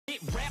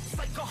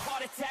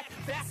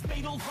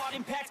fatal heart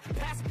impact,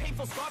 past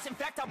painful scars. In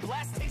fact, I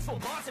blast tasteful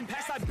bars and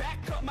pass. I back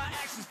up my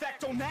actions,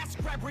 fact, don't ask,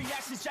 grab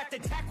reactions, jacked,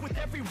 attack with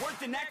every word,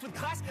 then act with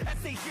class as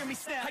they hear me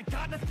snap. I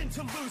got nothing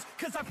to lose,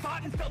 cause I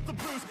fought and felt the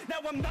bruise. Now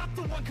I'm not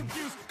the one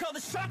confused, call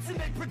the shots and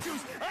they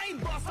produce. I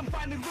ain't lost, I'm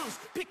finally loose,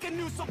 pick a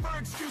new silver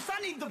excuse.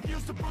 I need the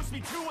views to boost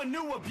me to a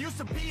new abuse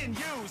of being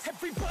used.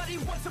 Everybody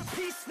wants a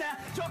piece now,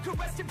 y'all can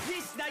rest in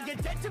peace now. You're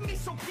dead to me,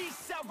 so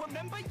peace out.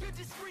 Remember you're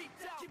discreet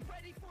now, get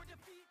ready for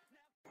defeat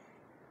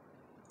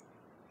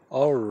now.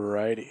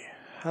 Alrighty,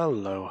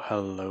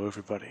 hello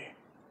everybody.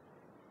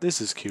 This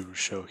is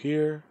Kirusho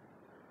here,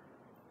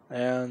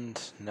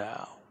 and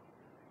now,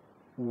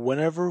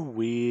 whenever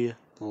we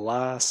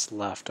last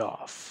left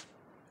off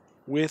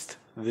with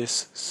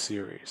this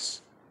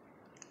series,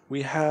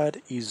 we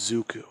had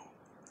Izuku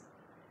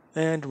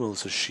and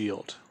Melissa's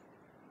shield.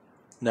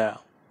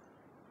 Now,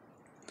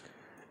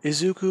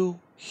 Izuku,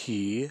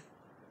 he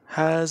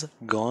has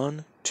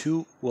gone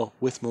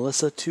with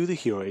Melissa to the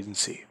Hero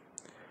Agency.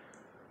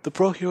 The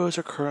pro heroes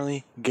are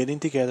currently getting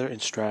together and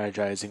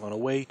strategizing on a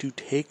way to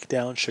take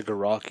down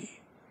Shigaraki.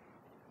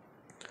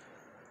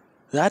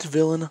 That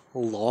villain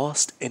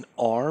lost an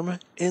arm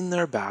in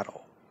their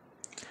battle,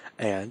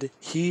 and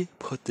he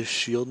put the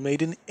Shield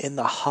Maiden in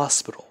the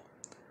hospital.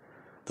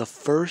 The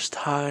first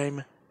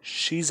time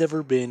she's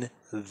ever been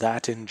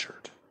that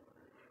injured.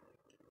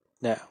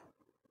 Now,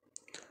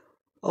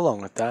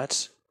 along with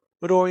that,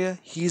 Midoriya,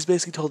 he's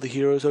basically told the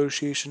Hero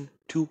Association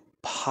to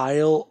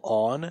pile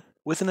on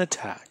with an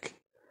attack.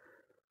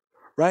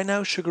 Right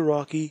now,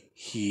 Shigaraki,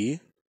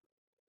 he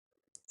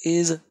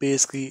is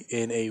basically,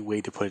 in a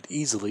way to put it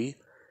easily,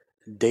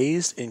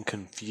 dazed and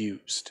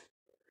confused.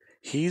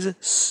 He's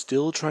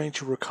still trying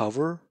to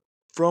recover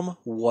from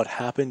what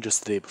happened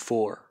just the day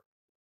before.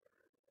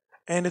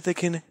 And if they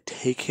can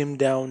take him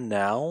down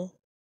now,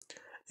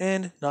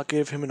 and not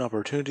give him an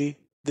opportunity,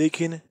 they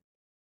can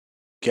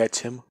get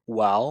him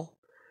while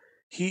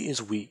he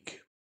is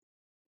weak.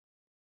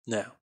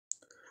 Now,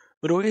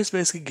 Midoriya has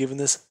basically given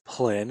this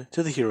plan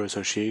to the Hero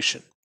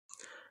Association.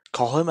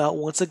 Call him out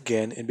once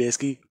again and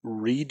basically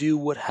redo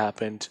what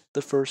happened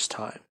the first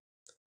time.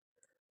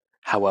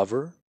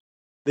 However,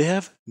 they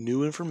have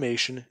new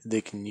information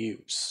they can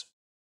use.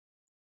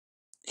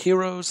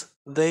 Heroes,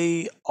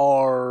 they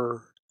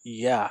are,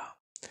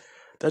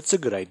 that's a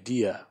good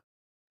idea.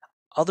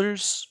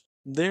 Others,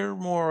 they're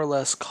more or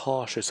less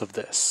cautious of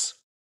this.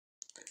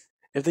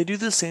 If they do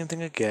the same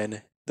thing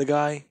again, the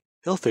guy,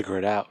 he'll figure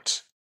it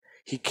out.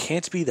 He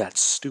can't be that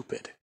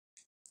stupid.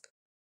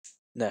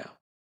 Now,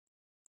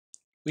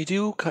 we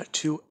do cut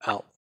to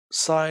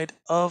outside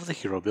of the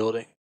hero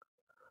building,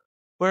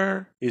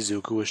 where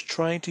Izuku is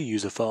trying to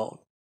use a phone.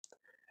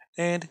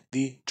 And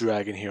the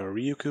dragon hero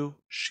Ryuko,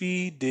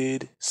 she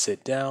did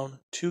sit down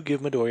to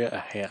give Midoriya a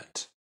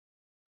hand.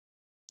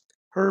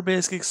 Her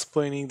basically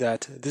explaining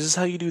that this is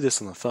how you do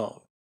this on the phone.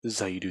 This is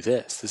how you do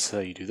this. This is how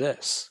you do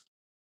this.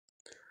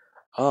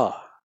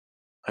 Ah,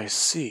 I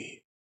see.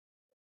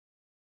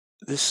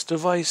 This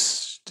device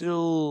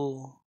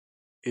still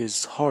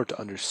is hard to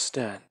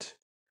understand,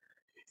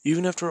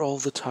 even after all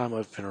the time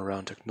I've been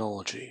around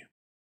technology.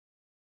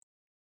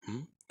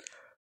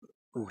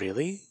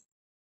 Really?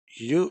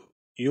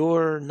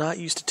 You're not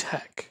used to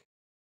tech?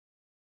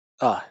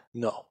 Ah,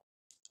 no,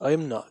 I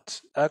am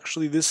not.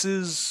 Actually, this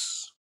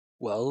is,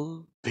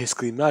 well,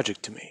 basically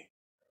magic to me.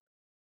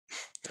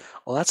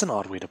 Well, that's an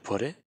odd way to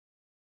put it.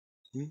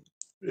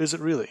 Is it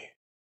really?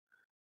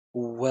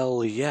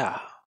 Well, yeah.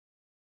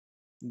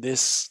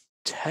 This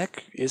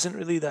tech isn't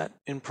really that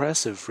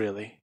impressive,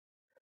 really.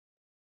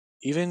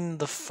 Even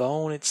the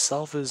phone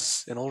itself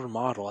is an older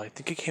model. I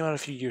think it came out a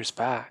few years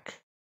back.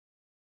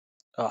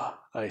 Ah,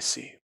 I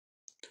see.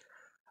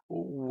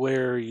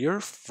 Where you're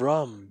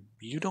from,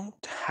 you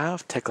don't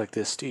have tech like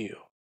this, do you?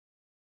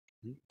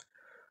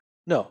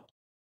 No,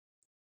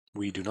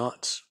 we do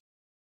not.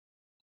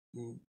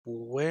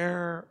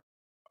 Where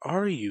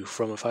are you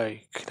from, if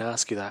I can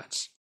ask you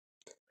that?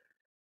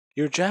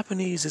 Your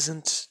Japanese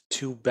isn't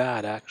too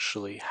bad,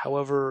 actually.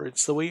 However,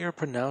 it's the way you're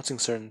pronouncing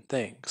certain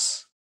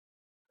things.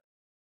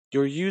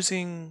 You're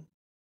using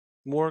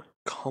more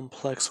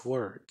complex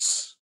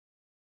words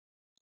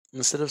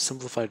instead of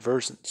simplified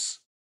versions.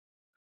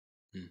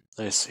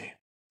 I see.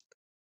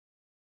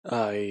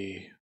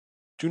 I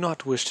do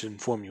not wish to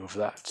inform you of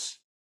that.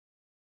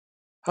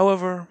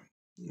 However,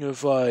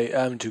 if I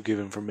am to give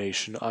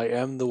information, I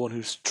am the one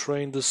who's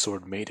trained the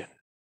Sword Maiden.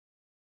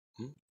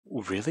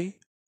 Really?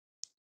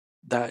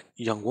 That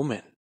young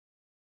woman.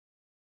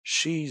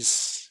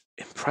 She's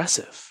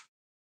impressive.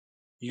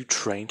 You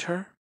trained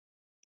her?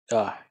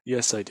 Ah,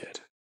 yes, I did.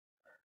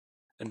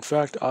 In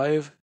fact,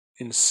 I've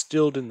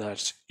instilled in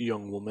that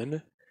young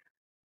woman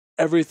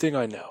everything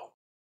I know.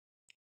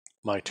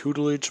 My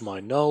tutelage, my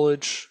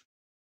knowledge,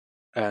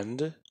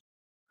 and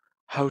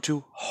how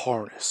to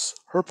harness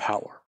her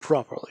power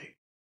properly.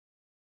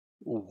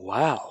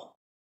 Wow.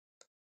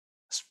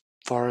 As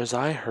far as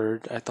I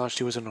heard, I thought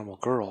she was a normal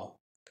girl.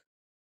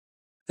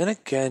 Then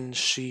again,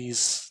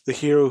 she's the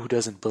hero who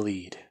doesn't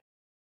bleed.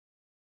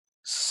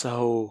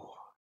 So,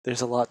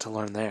 there's a lot to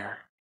learn there.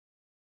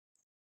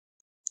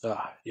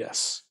 Ah,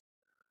 yes.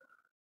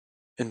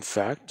 In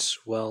fact,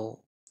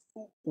 well,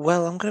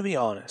 I'm gonna be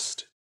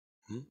honest.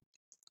 Hmm?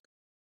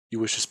 You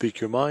wish to speak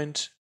your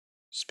mind?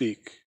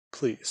 Speak,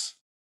 please.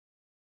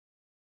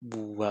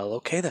 Well,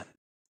 okay then.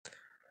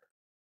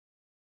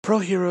 Pro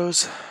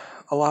heroes,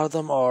 a lot of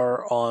them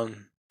are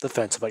on the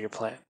fence about your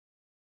plan.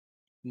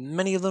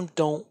 Many of them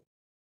don't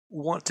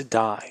want to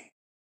die.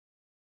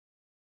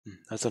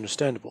 That's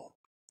understandable.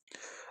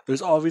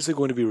 There's obviously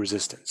going to be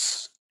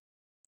resistance.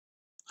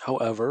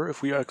 However,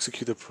 if we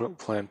execute the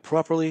plan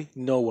properly,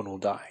 no one will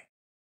die.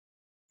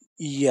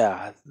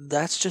 Yeah,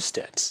 that's just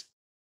it.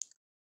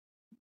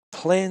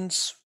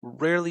 Plans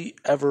rarely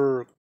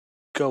ever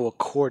go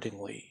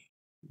accordingly.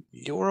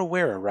 You're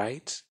aware,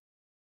 right?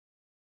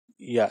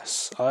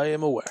 Yes, I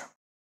am aware.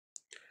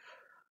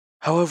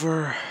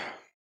 However,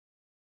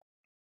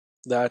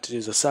 that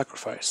is a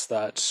sacrifice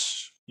that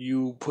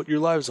you put your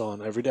lives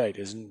on every day,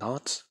 is it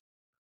not?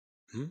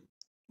 Hmm?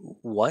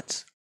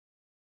 What?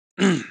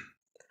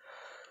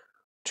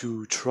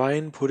 To try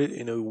and put it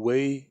in a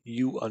way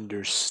you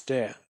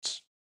understand.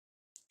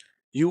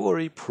 You are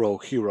a pro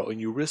hero and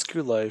you risk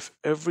your life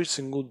every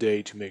single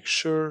day to make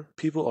sure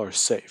people are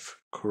safe,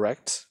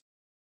 correct?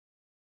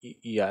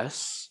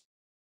 Yes?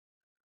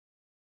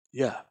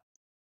 Yeah.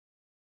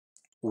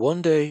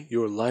 One day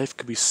your life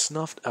could be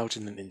snuffed out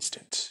in an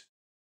instant.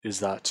 Is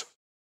that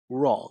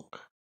wrong?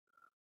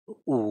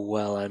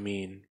 Well, I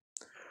mean,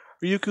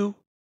 Ryuku,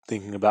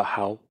 thinking about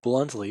how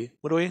bluntly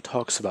Midoriya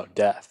talks about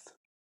death.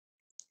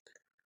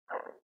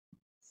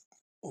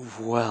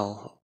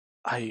 Well,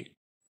 I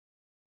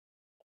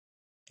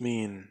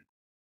mean,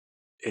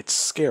 it's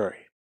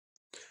scary.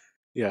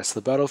 Yes,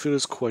 the battlefield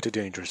is quite a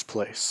dangerous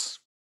place.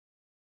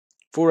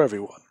 For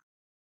everyone.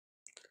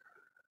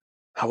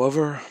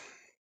 However,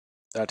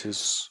 that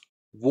is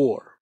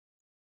war.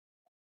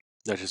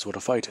 That is what a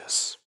fight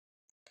is.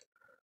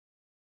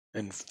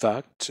 In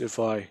fact, if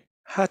I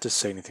had to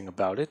say anything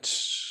about it,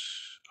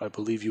 I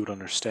believe you would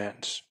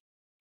understand.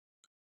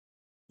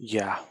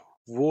 Yeah,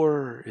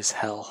 war is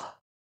hell.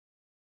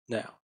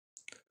 Now,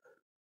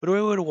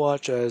 Midoriya would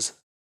watch as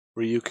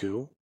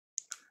Ryuku,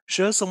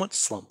 she does somewhat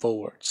slump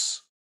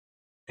forwards,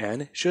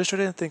 and she is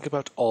starting to think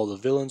about all the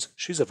villains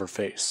she's ever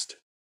faced.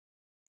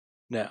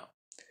 Now,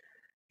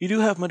 you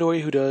do have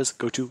Midoriya who does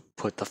go to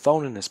put the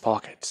phone in his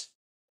pocket,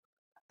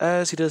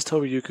 as he does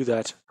tell Ryuku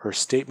that her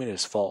statement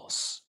is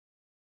false.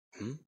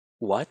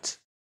 What?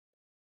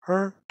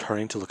 Her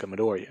turning to look at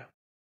Midoriya,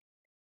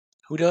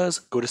 who does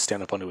go to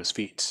stand up onto his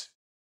feet,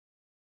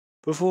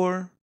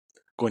 before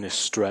going to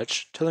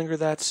stretch, telling her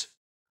that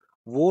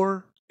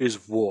war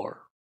is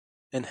war,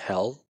 and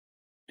hell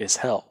is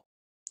hell.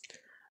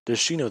 Does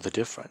she know the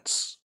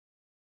difference?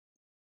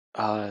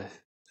 Uh,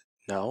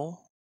 no.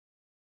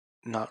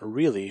 Not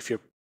really, if you're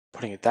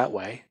putting it that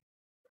way.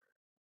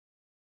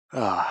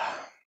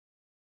 Ah.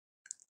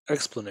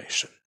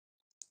 Explanation.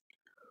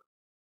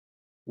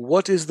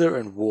 What is there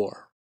in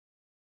war?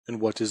 And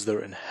what is there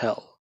in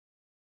hell?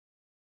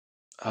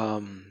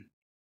 Um,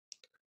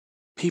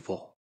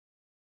 people.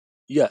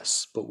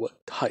 Yes, but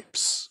what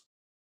types?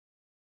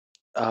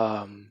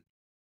 Um,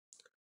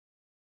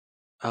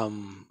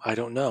 I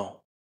don't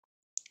know.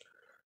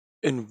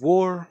 In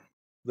war,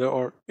 there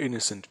are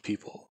innocent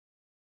people.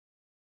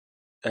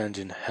 And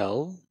in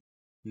hell,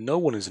 no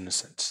one is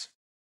innocent.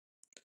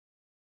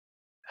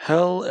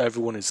 Hell,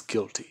 everyone is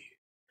guilty.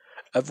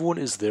 Everyone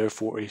is there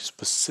for a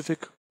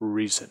specific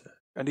reason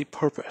and a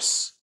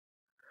purpose.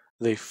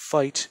 They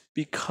fight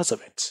because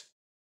of it,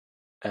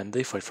 and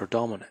they fight for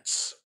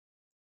dominance.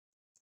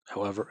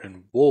 However,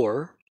 in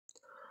war,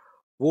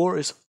 war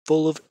is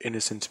full of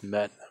innocent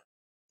men,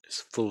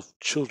 is full of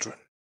children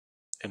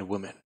and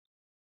women.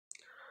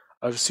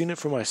 I've seen it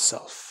for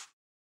myself.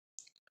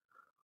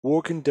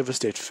 War can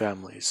devastate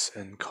families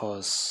and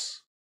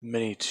cause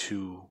many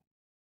to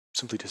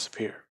simply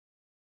disappear.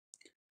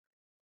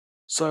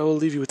 So I will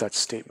leave you with that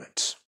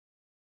statement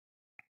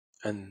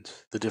and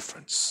the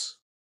difference.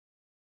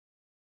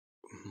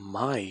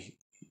 My,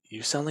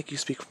 you sound like you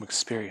speak from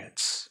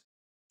experience.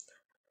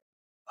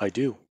 I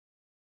do.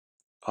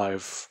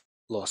 I've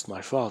lost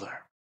my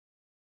father,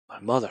 my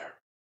mother,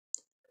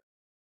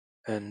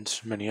 and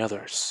many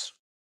others.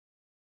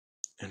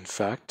 In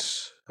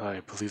fact, I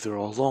believe they're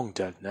all long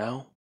dead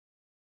now.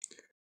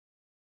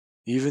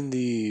 Even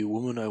the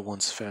woman I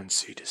once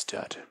fancied is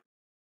dead.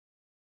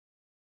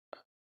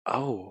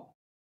 Oh,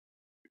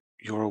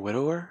 you're a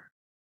widower?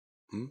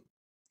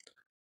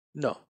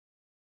 No.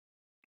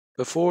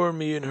 Before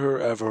me and her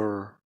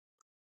ever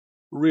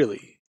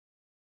really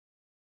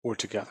were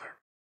together,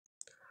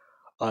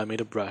 I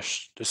made a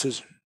brash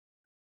decision,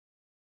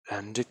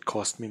 and it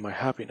cost me my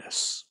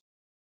happiness,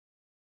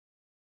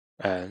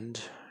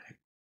 and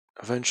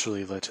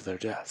eventually led to their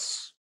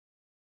deaths.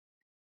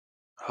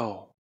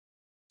 Oh,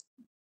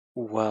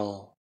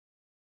 well,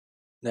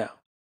 now,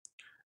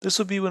 this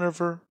would be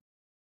whenever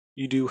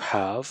you do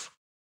have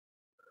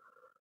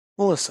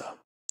Melissa,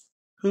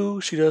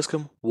 who she does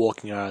come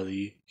walking out of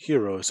the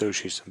Hero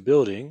Association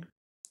building,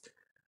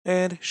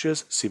 and she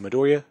does see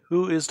Midoriya,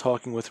 who is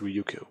talking with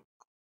Ryuku.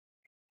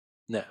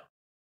 Now,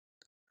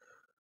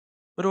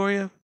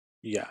 Midoriya?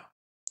 Yeah.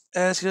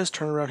 As he does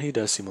turn around, he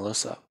does see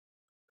Melissa,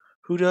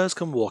 who does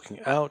come walking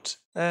out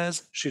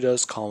as she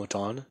does comment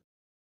on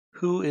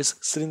who is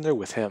sitting there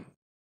with him.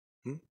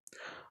 Hmm?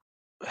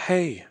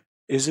 Hey,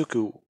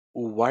 Izuku,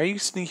 why are you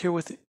sitting here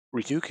with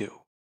Ryuku?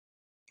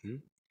 Hmm?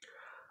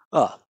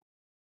 Ah,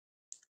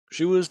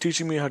 she was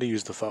teaching me how to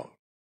use the phone.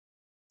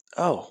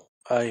 Oh,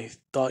 I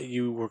thought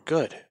you were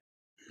good.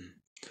 Hmm.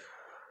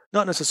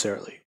 Not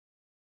necessarily.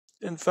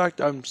 In fact,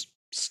 I'm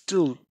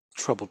still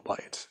troubled by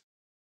it.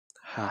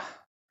 Ha.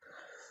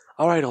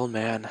 Alright, old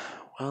man.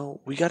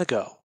 Well, we gotta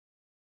go.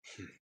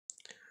 Hmm.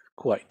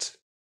 Quite.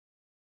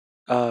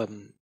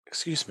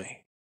 Excuse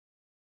me.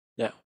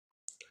 Now,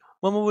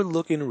 Momo would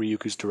look in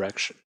Ryuku's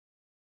direction.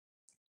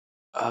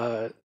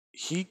 Uh,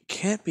 he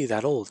can't be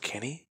that old,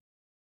 can he?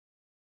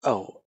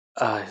 Oh,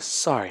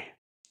 sorry.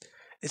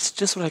 It's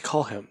just what I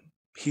call him.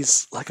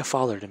 He's like a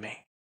father to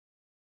me.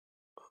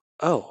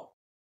 Oh,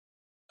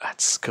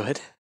 that's good.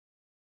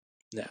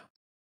 Now,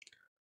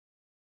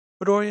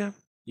 Midoriya?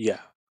 Yeah.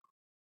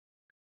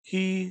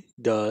 He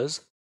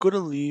does go to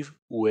leave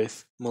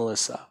with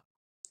Melissa,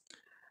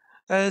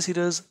 as he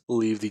does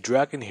leave the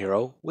Dragon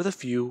Hero with a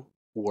few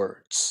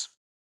words.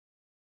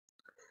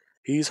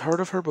 He's heard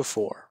of her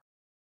before,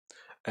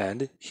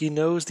 and he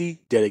knows the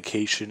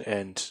dedication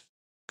and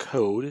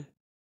code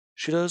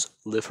she does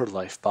live her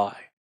life by.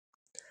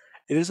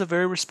 It is a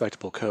very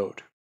respectable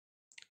code.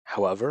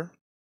 However,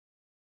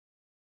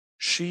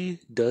 she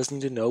does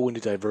need to know when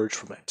to diverge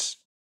from it.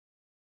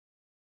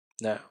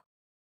 Now,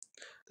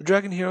 the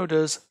Dragon Hero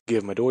does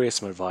give Midoriya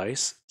some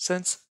advice,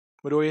 since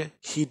Midoriya,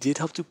 he did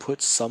help to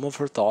put some of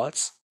her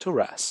thoughts to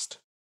rest.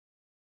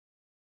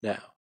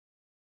 Now,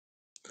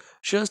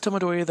 she does tell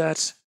Midoriya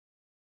that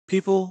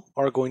people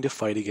are going to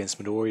fight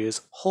against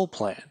Midoriya's whole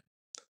plan,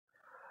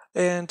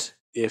 and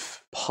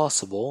if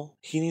possible,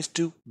 he needs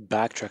to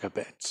backtrack a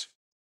bit.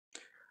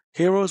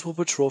 Heroes will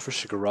patrol for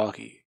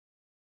Shigaraki.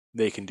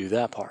 They can do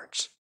that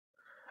part.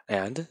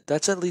 And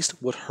that's at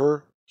least what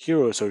her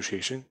Hero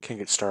Association can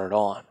get started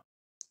on.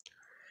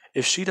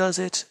 If she does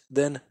it,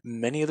 then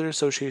many other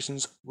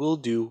associations will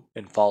do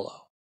and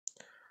follow.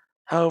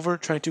 However,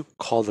 trying to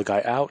call the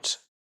guy out,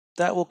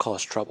 that will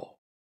cause trouble.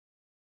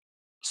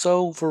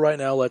 So for right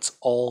now, let's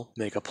all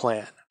make a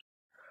plan.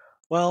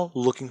 While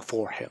looking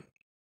for him.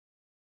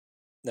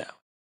 Now,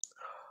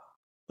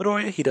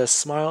 Midoriya, he does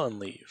smile and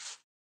leave.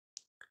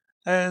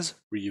 As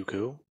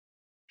Ryuko,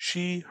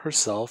 she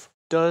herself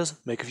does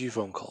make a few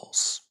phone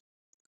calls.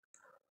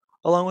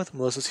 Along with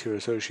Melissa's Hero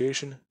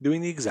Association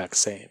doing the exact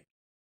same.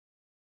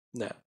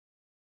 Now,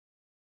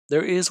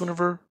 there is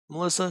whenever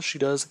Melissa, she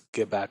does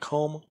get back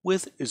home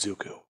with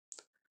Izuku.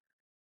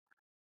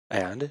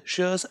 And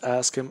she does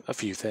ask him a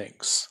few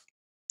things.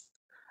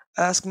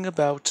 Asking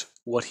about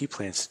what he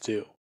plans to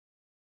do.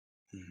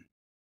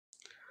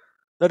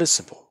 That is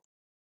simple.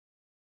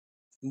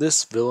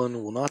 This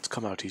villain will not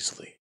come out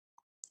easily.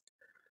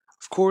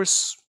 Of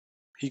course,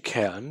 he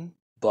can,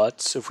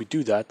 but if we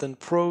do that, then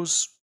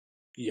pros,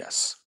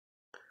 yes.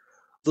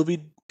 They'll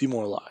be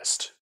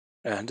demoralized,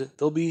 and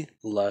they'll be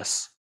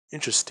less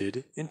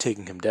interested in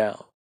taking him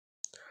down,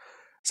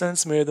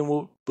 since many of them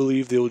will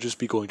believe they will just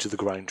be going to the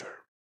grinder.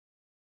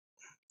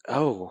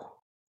 Oh,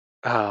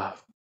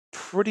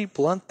 pretty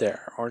blunt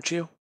there, aren't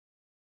you?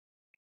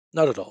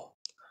 Not at all.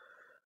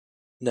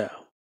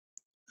 Now,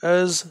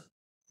 as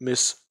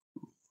Miss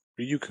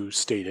Ryuku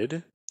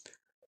stated,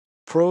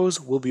 pros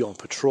will be on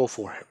patrol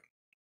for him,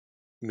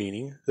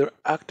 meaning they're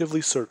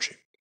actively searching.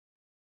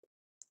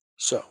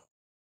 So,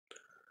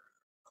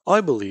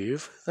 I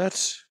believe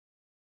that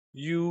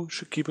you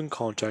should keep in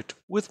contact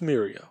with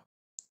Miria,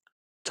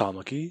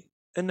 Tamaki,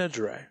 and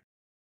Nejire.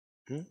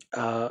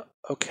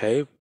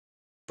 Okay,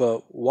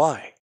 but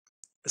why?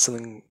 Is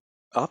something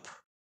up?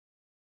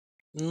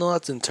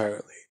 Not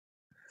entirely.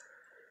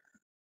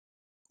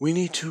 We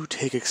need to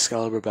take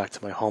Excalibur back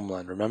to my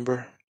homeland,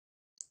 remember?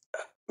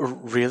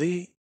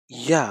 Really?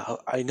 Yeah,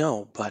 I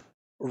know, but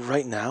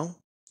right now?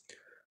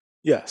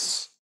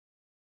 Yes.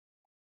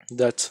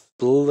 That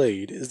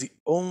blade is the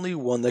only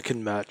one that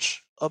can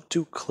match up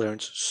to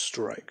Clarence's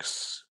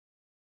strikes.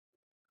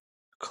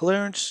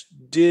 Clarence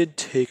did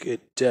take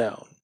it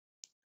down.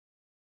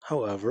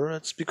 However,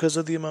 it's because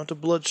of the amount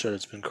of bloodshed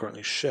that's been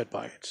currently shed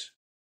by it.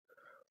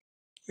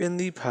 In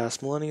the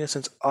past millennia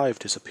since I've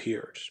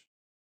disappeared.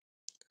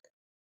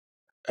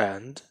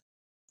 And,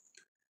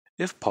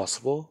 if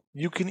possible,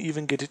 you can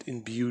even get it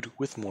imbued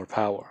with more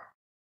power.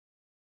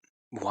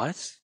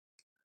 What?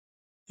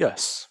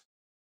 Yes.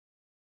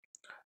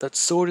 That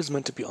sword is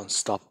meant to be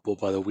unstoppable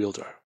by the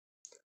wielder.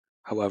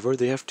 However,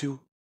 they have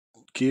to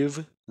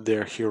give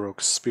their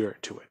heroic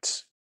spirit to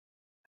it.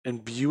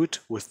 Imbue it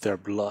with their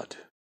blood.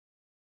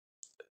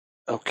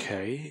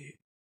 Okay,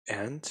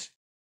 and?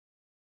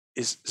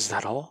 Is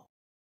that all?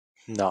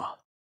 Nah.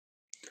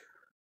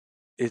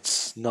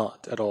 It's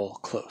not at all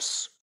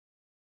close.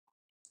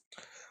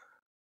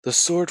 The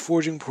sword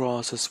forging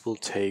process will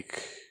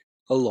take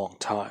a long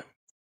time.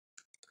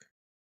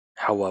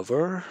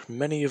 However,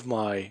 many of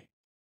my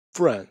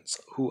friends,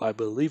 who I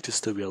believe to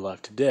still be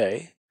alive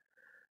today,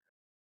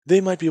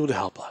 they might be able to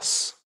help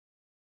us.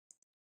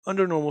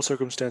 Under normal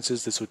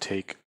circumstances, this would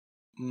take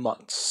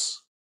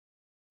months.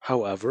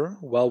 However,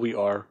 while we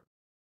are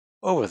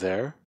over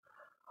there,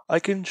 I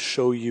can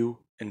show you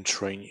and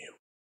train you.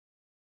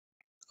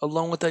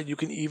 Along with that, you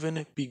can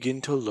even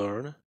begin to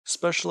learn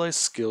specialized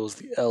skills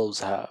the elves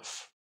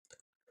have.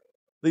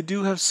 They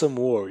do have some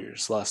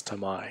warriors last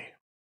time I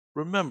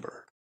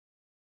remember.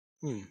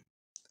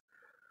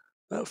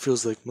 That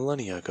feels like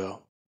millennia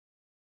ago.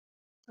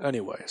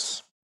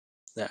 Anyways,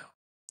 now,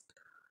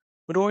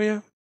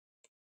 Midoriya?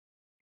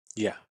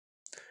 Yeah,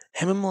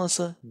 him and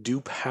Melissa do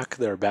pack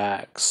their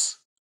bags.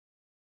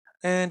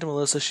 And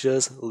Melissa, she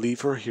does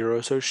leave her hero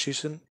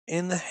association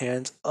in the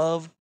hands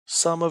of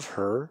some of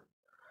her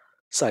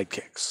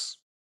sidekicks.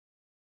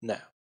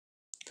 Now,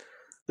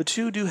 the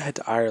two do head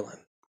to Ireland.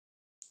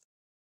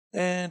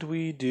 And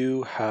we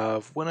do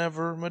have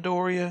whenever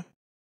Midoriya,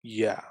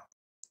 yeah.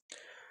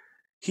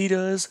 He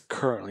does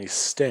currently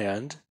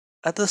stand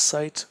at the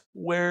site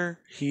where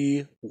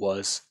he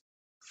was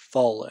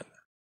fallen.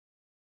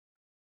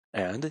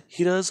 And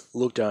he does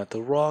look down at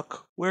the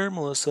rock where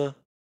Melissa,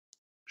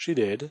 she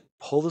did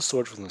pull the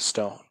sword from the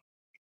stone.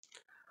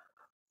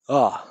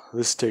 Ah,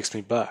 this takes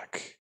me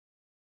back.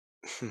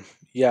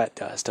 Yeah, it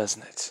does,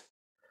 doesn't it?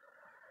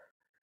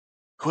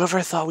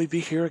 Whoever thought we'd be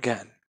here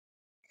again?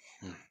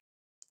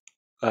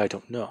 I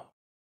don't know.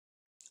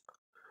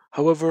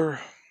 However,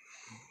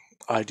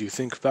 I do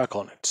think back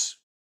on it.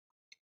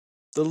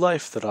 The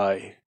life that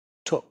I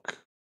took.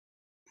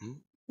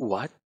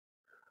 What?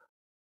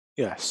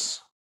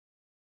 Yes.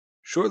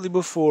 Shortly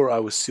before I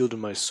was sealed in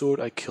my sword,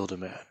 I killed a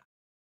man.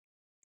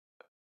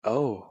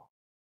 Oh,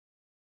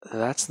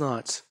 that's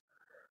not.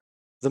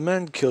 The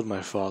man killed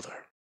my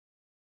father,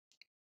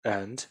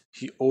 and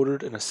he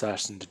ordered an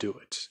assassin to do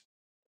it.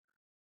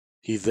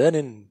 He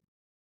then,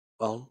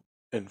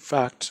 in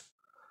fact,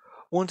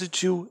 wanted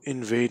to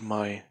invade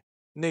my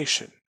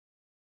nation.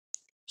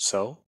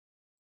 So,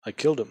 I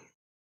killed him.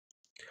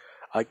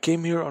 I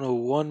came here on a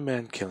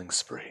one-man killing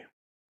spree.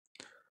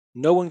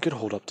 No one could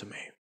hold up to me.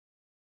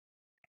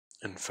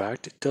 In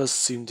fact, it does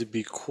seem to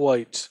be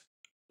quite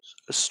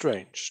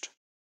estranged,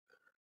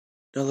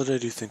 now that I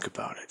do think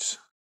about it.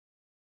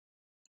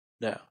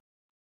 Now,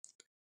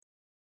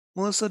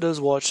 Melissa does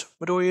watch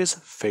Midoriya's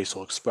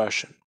facial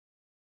expression.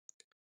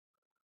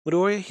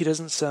 Midoriya, he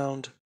doesn't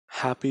sound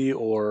happy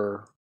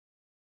or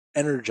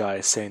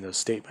energized saying those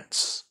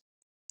statements.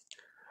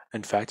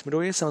 In fact,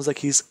 Midoriya sounds like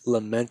he's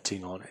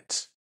lamenting on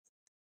it,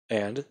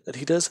 and that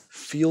he does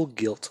feel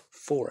guilt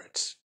for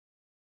it.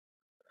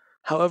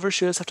 However,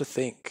 she does have to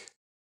think.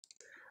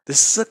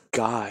 This is a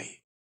guy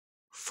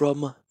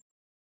from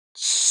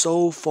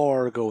so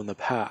far ago in the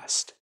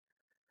past.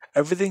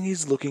 Everything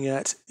he's looking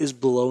at is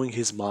blowing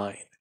his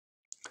mind.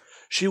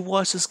 She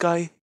watched this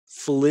guy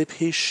flip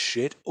his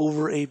shit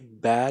over a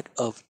bag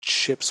of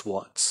chips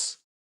once.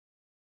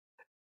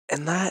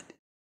 And that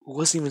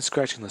wasn't even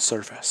scratching the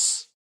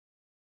surface.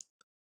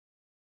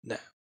 Now,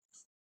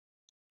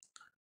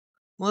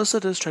 Melissa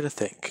does try to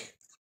think,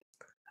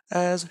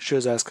 as she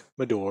does ask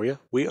Midoriya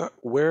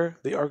where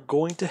they are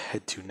going to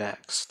head to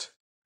next.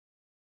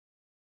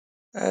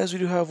 As we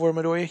do have where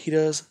Midoriya, he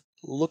does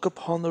look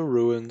upon the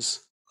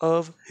ruins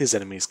of his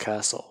enemy's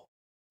castle.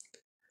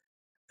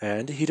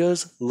 And he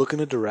does look in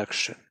a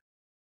direction.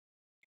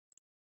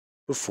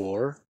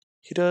 Before,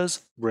 he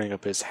does bring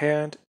up his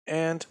hand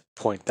and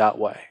point that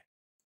way.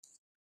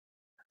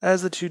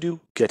 As the two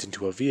do get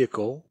into a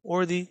vehicle,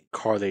 or the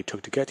car they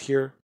took to get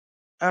here,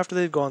 after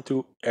they've gone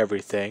through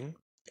everything,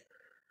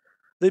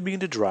 they begin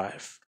to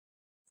drive.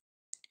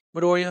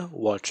 Midoriya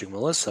watching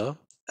Melissa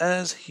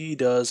as he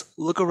does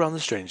look around the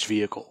strange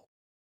vehicle,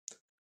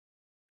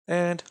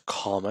 and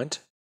comment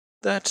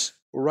that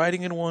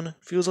riding in one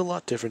feels a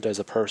lot different as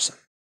a person.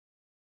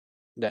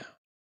 Now,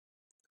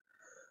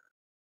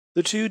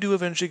 the two do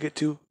eventually get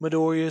to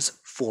Midoriya's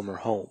former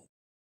home.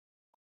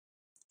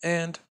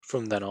 And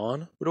from then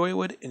on, Midoriya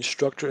would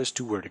instruct her as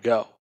to where to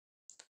go.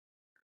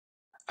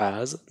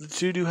 As the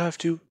two do have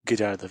to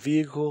get out of the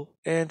vehicle,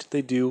 and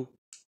they do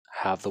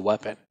have the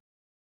weapon.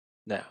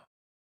 Now,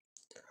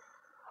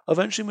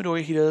 eventually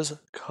Midoriya, he does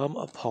come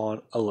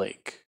upon a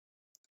lake.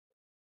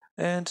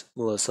 And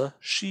Melissa,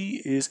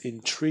 she is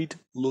intrigued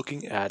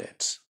looking at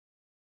it.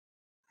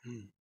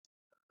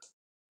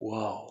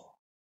 Whoa.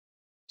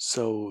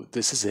 So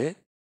this is it?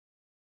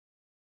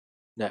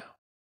 Now,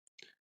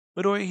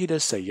 Midoriya, he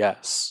does say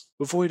yes,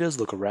 before he does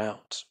look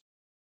around.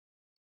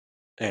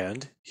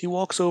 And he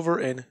walks over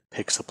and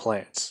picks a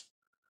plant.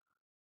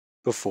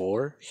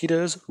 Before he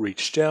does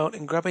reach down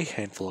and grab a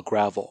handful of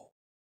gravel.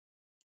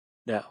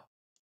 Now,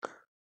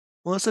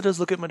 Melissa does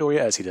look at Midoriya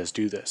as he does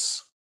do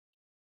this.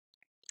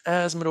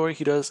 As Midoriya,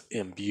 he does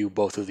imbue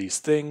both of these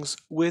things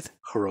with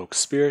heroic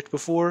spirit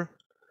before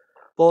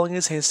balling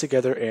his hands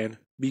together and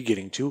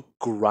beginning to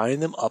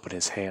grind them up in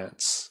his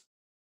hands.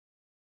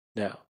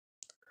 Now,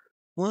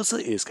 Melissa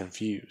is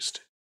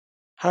confused.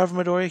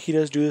 However, Midoriya, he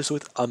does do this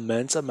with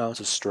immense amounts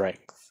of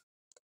strength.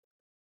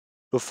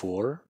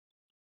 Before,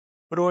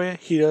 Midoriya,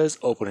 he does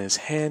open his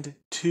hand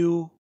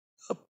to,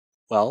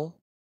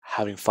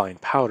 having fine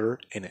powder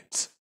in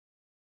it.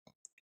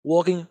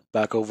 Walking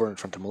back over in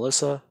front of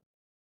Melissa,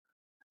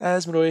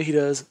 as Midoriya he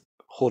does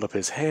hold up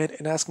his hand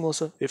and ask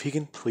Melissa if he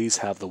can please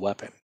have the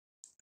weapon.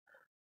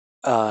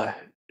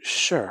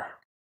 Sure.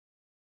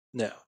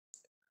 No.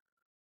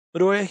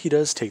 Midoriya he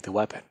does take the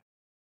weapon.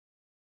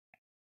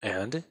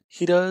 And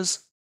he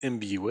does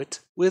imbue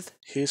it with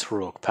his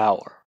heroic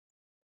power.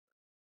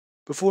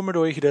 Before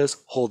Midoriya he does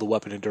hold the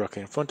weapon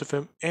directly in front of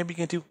him and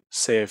begin to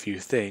say a few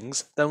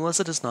things that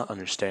Melissa does not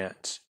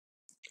understand.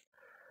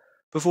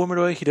 Before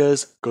Midoriya he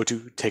does go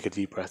to take a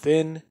deep breath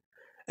in,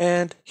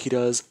 and he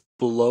does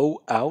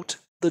blow out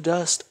the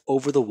dust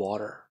over the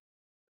water.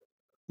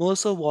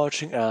 Melissa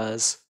watching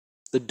as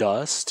the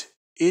dust,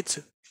 it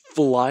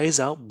flies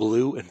out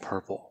blue and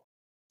purple,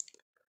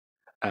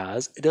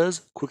 as it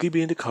does quickly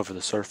begin to cover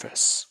the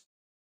surface.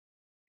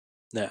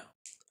 Now,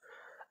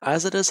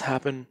 as it does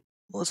happen,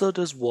 Melissa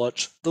does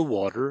watch the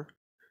water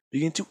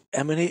begin to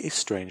emanate a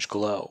strange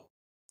glow,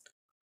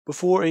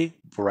 before a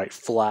bright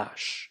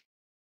flash.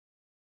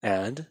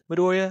 And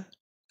Midoriya,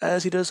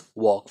 as he does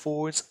walk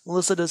forwards,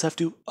 Melissa does have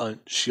to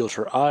unshield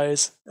her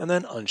eyes and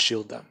then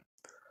unshield them,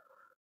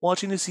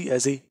 watching to see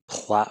as a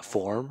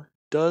platform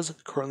does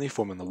currently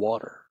form in the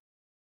water.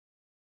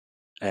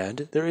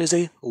 And there is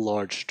a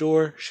large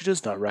door she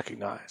does not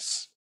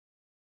recognize.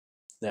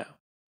 Now,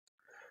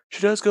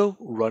 she does go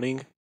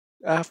running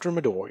after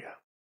Midoriya,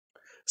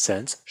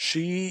 since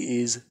she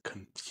is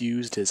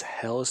confused as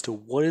hell as to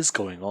what is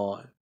going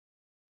on.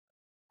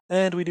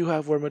 And we do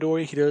have where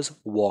Midoriya he does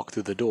walk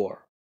through the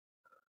door,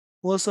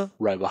 Melissa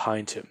right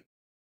behind him,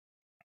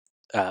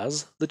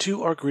 as the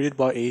two are greeted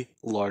by a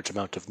large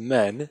amount of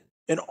men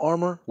in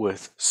armor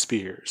with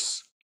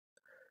spears,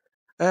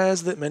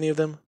 as that many of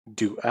them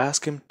do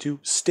ask him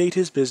to state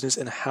his business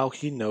and how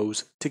he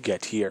knows to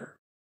get here,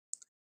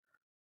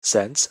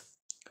 since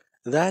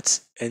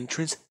that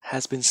entrance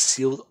has been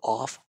sealed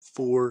off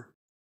for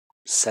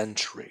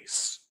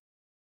centuries.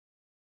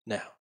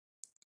 Now,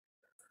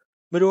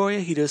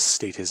 Midoriya he does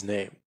state his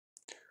name,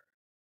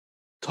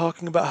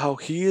 talking about how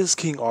he is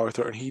King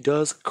Arthur and he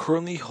does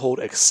currently hold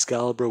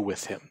Excalibur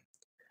with him,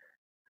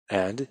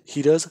 and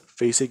he does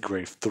face a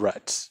grave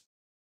threat.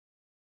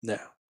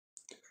 Now,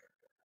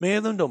 many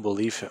of them don't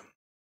believe him,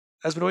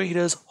 as Midoriya he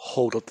does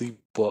hold up the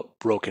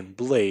broken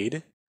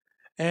blade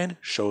and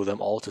show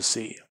them all to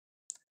see,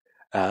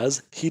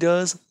 as he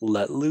does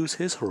let loose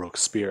his heroic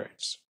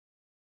spirits.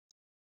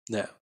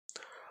 Now,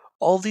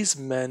 all these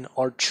men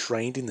are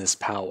trained in this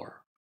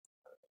power,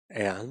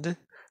 and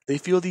they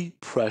feel the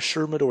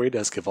pressure Midoriya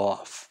does give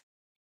off.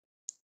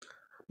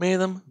 Many of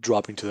them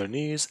dropping to their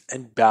knees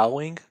and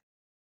bowing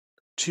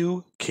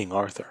to King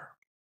Arthur,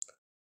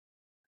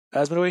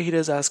 as Midoriya he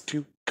does ask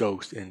to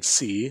go and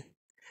see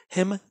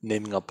him,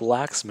 naming a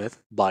blacksmith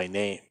by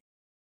name,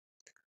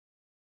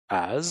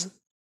 as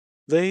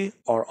they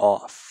are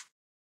off.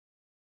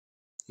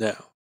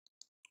 Now,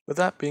 with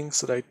that being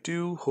said, I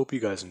do hope you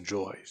guys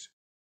enjoyed,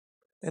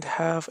 and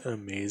have an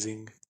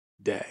amazing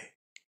day.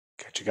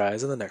 Catch you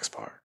guys in the next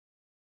part.